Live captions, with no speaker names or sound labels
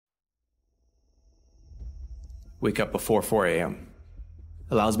Wake up before 4 a.m.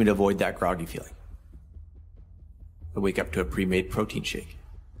 Allows me to avoid that groggy feeling. I wake up to a pre-made protein shake.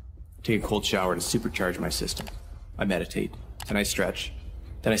 Take a cold shower to supercharge my system. I meditate, then I stretch.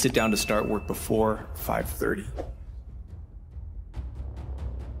 Then I sit down to start work before 5:30.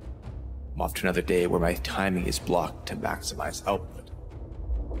 I'm off to another day where my timing is blocked to maximize output.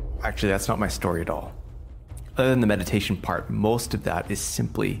 Actually, that's not my story at all. Other than the meditation part, most of that is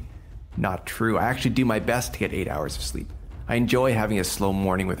simply not true. I actually do my best to get 8 hours of sleep. I enjoy having a slow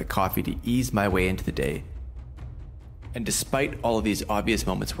morning with a coffee to ease my way into the day. And despite all of these obvious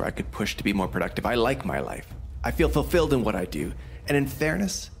moments where I could push to be more productive, I like my life. I feel fulfilled in what I do. And in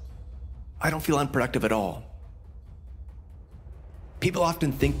fairness, I don't feel unproductive at all. People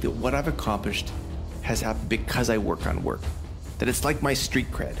often think that what I've accomplished has happened because I work on work, that it's like my street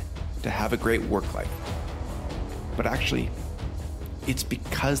cred to have a great work life. But actually, it's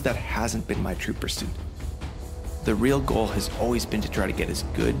because that hasn't been my true pursuit. The real goal has always been to try to get as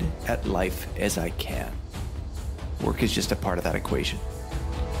good at life as I can. Work is just a part of that equation.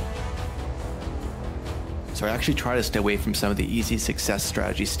 So I actually try to stay away from some of the easy success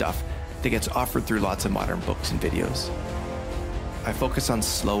strategy stuff that gets offered through lots of modern books and videos. I focus on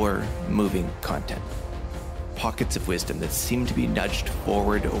slower moving content, pockets of wisdom that seem to be nudged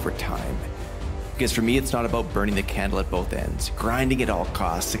forward over time. Because for me, it's not about burning the candle at both ends, grinding at all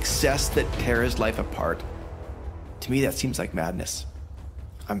costs, success that tears life apart. To me, that seems like madness.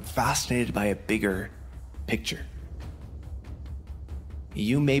 I'm fascinated by a bigger picture.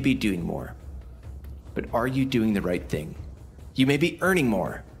 You may be doing more, but are you doing the right thing? You may be earning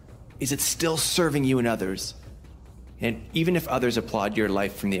more. Is it still serving you and others? And even if others applaud your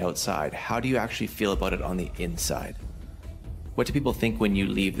life from the outside, how do you actually feel about it on the inside? What do people think when you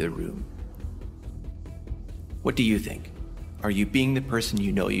leave the room? What do you think? Are you being the person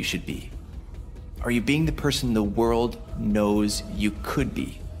you know you should be? Are you being the person the world knows you could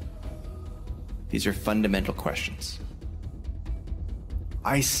be? These are fundamental questions.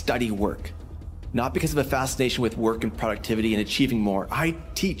 I study work, not because of a fascination with work and productivity and achieving more. I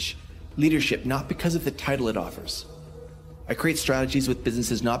teach leadership, not because of the title it offers. I create strategies with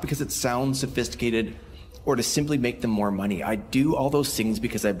businesses not because it sounds sophisticated or to simply make them more money. I do all those things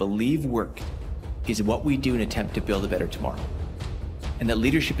because I believe work is what we do in an attempt to build a better tomorrow. And that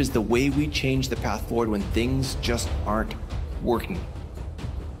leadership is the way we change the path forward when things just aren't working.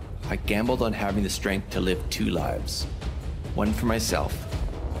 I gambled on having the strength to live two lives, one for myself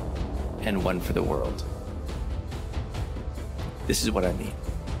and one for the world. This is what I mean.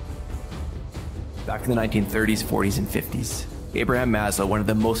 Back in the 1930s, 40s, and 50s, Abraham Maslow, one of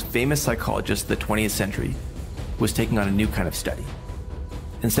the most famous psychologists of the 20th century, was taking on a new kind of study.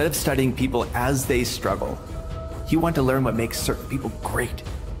 Instead of studying people as they struggle, he wanted to learn what makes certain people great.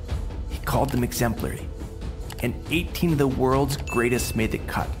 He called them exemplary. And 18 of the world's greatest made the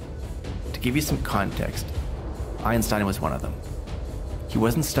cut. To give you some context, Einstein was one of them. He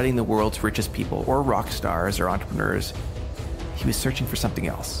wasn't studying the world's richest people or rock stars or entrepreneurs. He was searching for something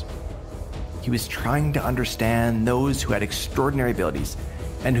else. He was trying to understand those who had extraordinary abilities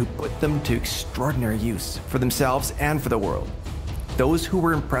and who put them to extraordinary use for themselves and for the world. Those who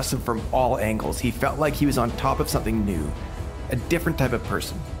were impressive from all angles. He felt like he was on top of something new, a different type of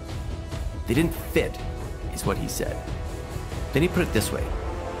person. They didn't fit, is what he said. Then he put it this way.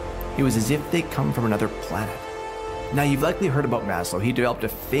 It was as if they'd come from another planet. Now, you've likely heard about Maslow. He developed a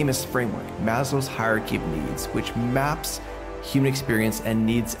famous framework, Maslow's hierarchy of needs, which maps human experience and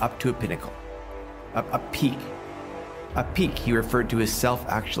needs up to a pinnacle, a peak. A peak he referred to as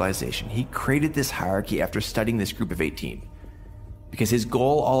self-actualization. He created this hierarchy after studying this group of 18. Because his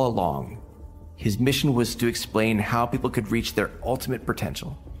goal all along, his mission was to explain how people could reach their ultimate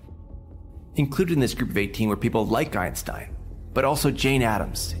potential. Included in this group of 18 were people like Einstein, but also Jane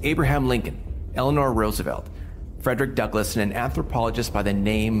Addams, Abraham Lincoln, Eleanor Roosevelt, Frederick Douglass, and an anthropologist by the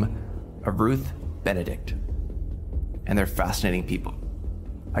name of Ruth Benedict. And they're fascinating people.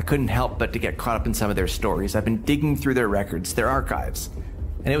 I couldn't help but to get caught up in some of their stories. I've been digging through their records, their archives,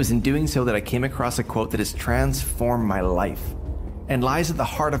 and it was in doing so that I came across a quote that has transformed my life and lies at the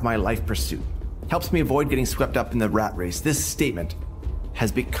heart of my life pursuit. Helps me avoid getting swept up in the rat race. This statement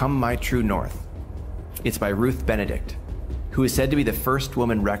has become my true north. It's by Ruth Benedict, who is said to be the first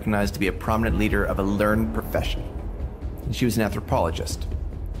woman recognized to be a prominent leader of a learned profession. And she was an anthropologist.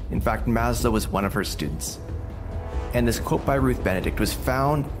 In fact, Maslow was one of her students. And this quote by Ruth Benedict was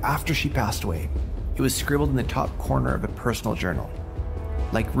found after she passed away. It was scribbled in the top corner of a personal journal.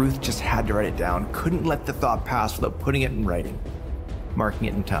 Like Ruth just had to write it down, couldn't let the thought pass without putting it in writing, marking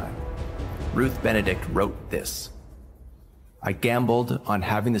it in time. Ruth Benedict wrote this: I gambled on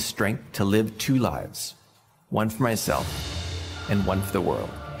having the strength to live two lives, one for myself and one for the world.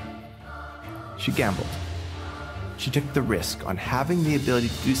 She gambled. She took the risk on having the ability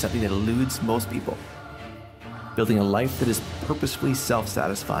to do something that eludes most people, building a life that is purposefully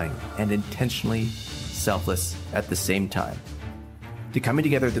self-satisfying and intentionally selfless at the same time, to coming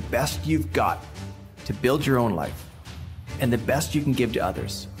together the best you've got to build your own life and the best you can give to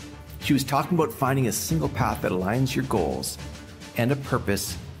others. She was talking about finding a single path that aligns your goals and a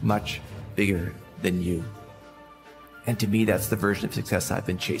purpose much bigger than you. And to me, that's the version of success I've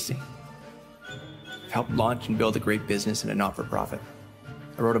been chasing. I've helped launch and build a great business and a not-for-profit.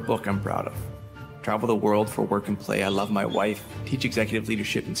 I wrote a book I'm proud of. Travel the world for work and play. I love my wife, teach executive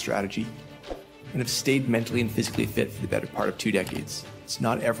leadership and strategy, and have stayed mentally and physically fit for the better part of 2 decades. It's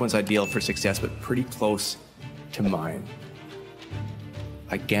not everyone's ideal for success, but pretty close to mine.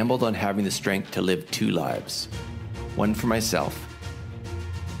 I gambled on having the strength to live 2 lives, one for myself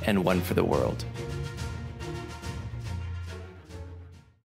and one for the world.